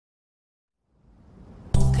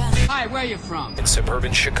Hi, where are you from? In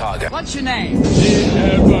suburban Chicago. What's your name?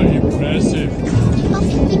 Ever impressive.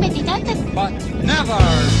 But never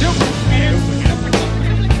duplicate.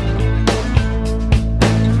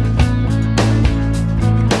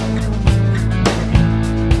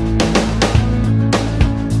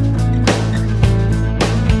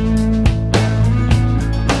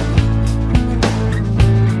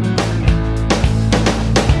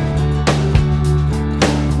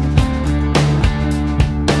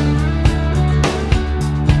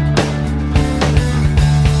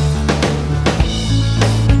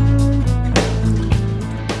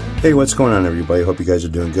 Hey, what's going on, everybody? Hope you guys are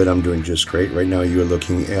doing good. I'm doing just great. Right now you're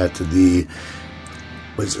looking at the,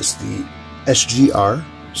 what is this, the SGR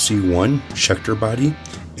C-1 Schecter body,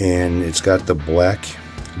 and it's got the black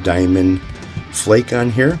diamond flake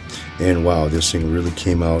on here, and wow, this thing really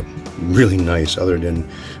came out really nice, other than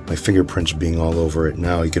my fingerprints being all over it.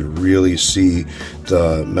 Now you can really see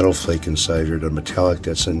the metal flake inside, or the metallic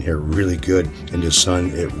that's in here, really good. In the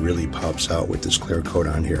sun, it really pops out with this clear coat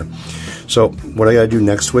on here. So what I gotta do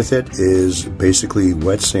next with it is basically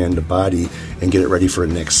wet sand the body and get it ready for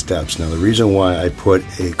the next steps. Now the reason why I put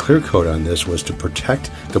a clear coat on this was to protect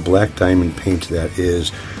the black diamond paint that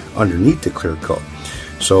is underneath the clear coat.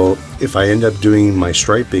 So if I end up doing my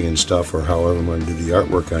striping and stuff, or however I'm going to do the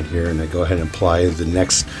artwork on here, and I go ahead and apply the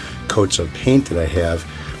next coats of paint that I have,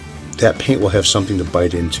 that paint will have something to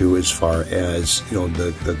bite into as far as, you know,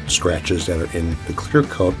 the scratches that are in the clear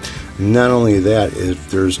coat. Not only that,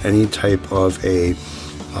 if there's any type of a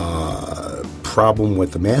problem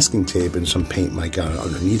with the masking tape and some paint might got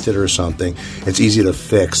underneath it or something, it's easy to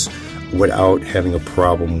fix without having a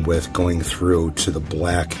problem with going through to the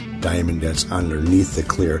black diamond that's underneath the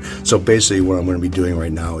clear. So basically what I'm going to be doing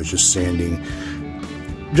right now is just sanding,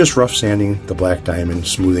 just rough sanding the black diamond,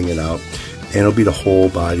 smoothing it out, and it'll be the whole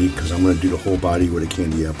body, because I'm going to do the whole body with a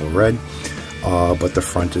candy apple red, but the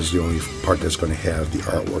front is the only part that's going to have the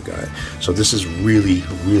artwork on it. So this is really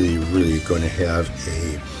going to have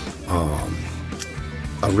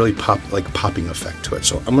a really popping effect to it.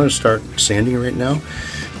 So I'm going to start sanding right now.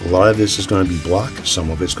 A lot of this is going to be block,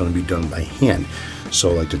 some of it's going to be done by hand.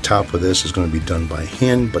 So like the top of this is going to be done by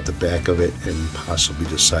hand, but the back of it and possibly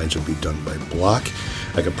the sides will be done by block.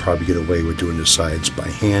 I could probably get away with doing the sides by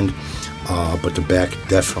hand, but the back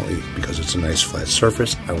definitely, because it's a nice flat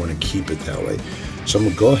surface, I want to keep it that way. So I'm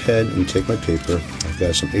going to go ahead and take my paper. I've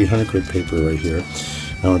got some 800 grit paper right here.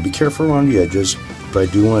 I want to be careful around the edges, but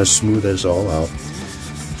I do want to smooth this all out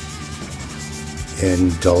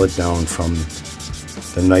and dull it down from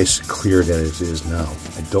the nice clear that it is now.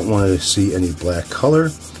 I don't want to see any black color,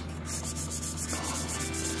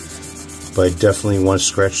 but I definitely want to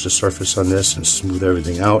scratch the surface on this and smooth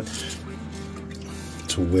everything out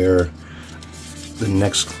to where the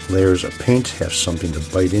next layers of paint have something to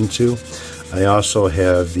bite into. I also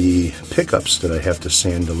have the pickups that I have to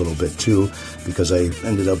sand a little bit too, because I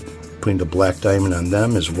ended up putting the black diamond on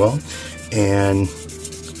them as well, and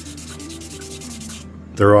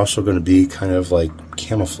they're also going to be kind of like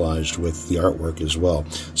camouflaged with the artwork as well.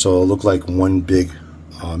 So it'll look like one big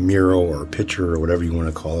mural or picture or whatever you want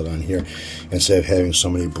to call it on here, instead of having so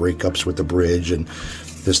many breakups with the bridge and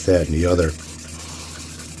this, that, and the other.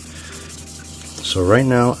 So right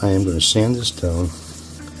now I am going to sand this down.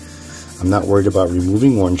 I'm not worried about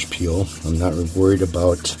removing orange peel. I'm not worried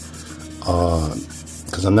about,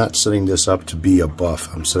 because I'm not setting this up to be a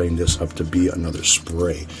buff. I'm setting this up to be another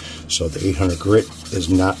spray. So the 800 grit is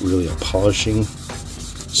not really a polishing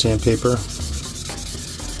sandpaper.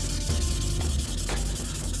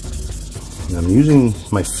 And I'm using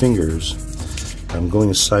my fingers. I'm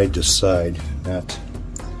going side to side, not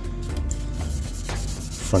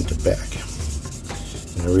front to back.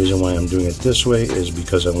 And the reason why I'm doing it this way is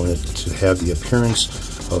because I want it to have the appearance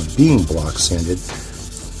of being block sanded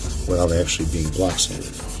without actually being block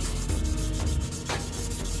sanded.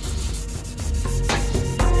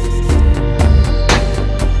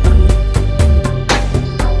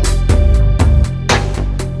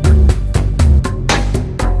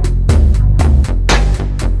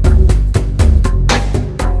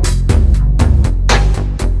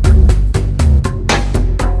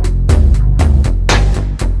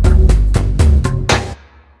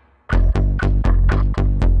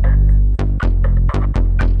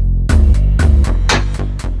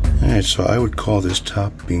 So I would call this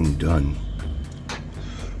top being done.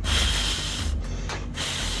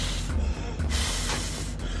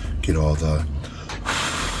 Get all the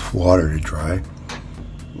water to dry.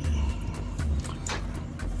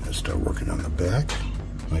 Let's start working on the back.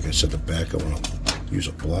 Like I said, the back I want to use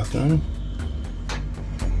a block on.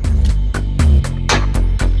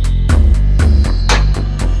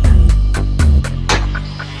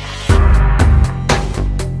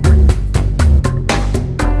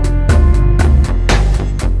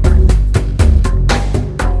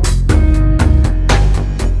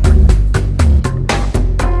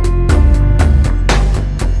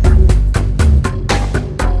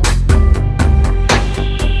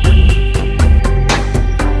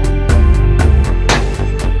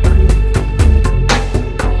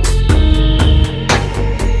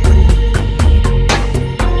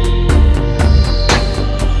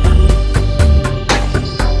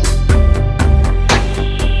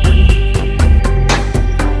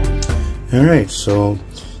 Alright, so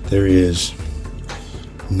there is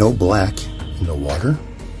no black in the water.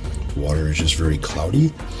 The water is just very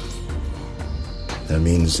cloudy. That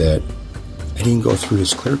means that I didn't go through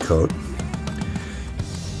this clear coat.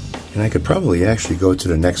 And I could probably actually go to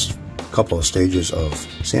the next couple of stages of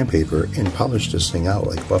sandpaper and polish this thing out,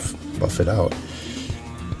 like buff it out.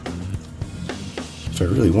 If I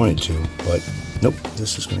really wanted to, but nope,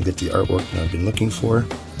 this is going to get the artwork that I've been looking for.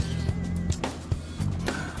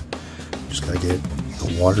 Just gotta get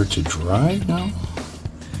the water to dry now.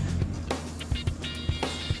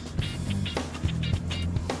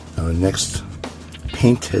 Now the next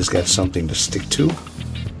paint has got something to stick to.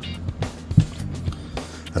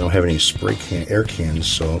 I don't have any air cans,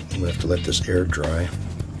 so I'm gonna have to let this air dry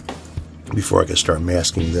before I can start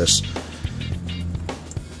masking this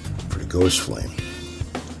for the ghost flame.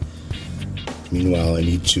 Meanwhile, I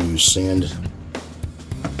need to sand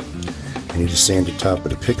the top of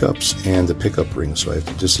the pickups and the pickup ring, so I have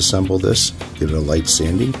to disassemble this, give it a light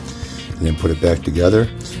sanding, and then put it back together.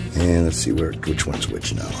 And let's see which one's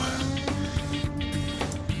which now.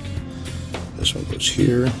 This one goes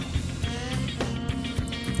here,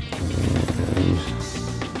 and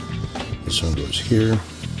this one goes here.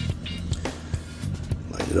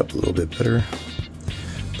 Light it up a little bit better.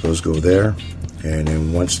 Those go there, and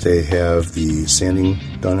then once they have the sanding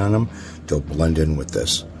done on them, they'll blend in with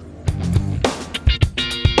this.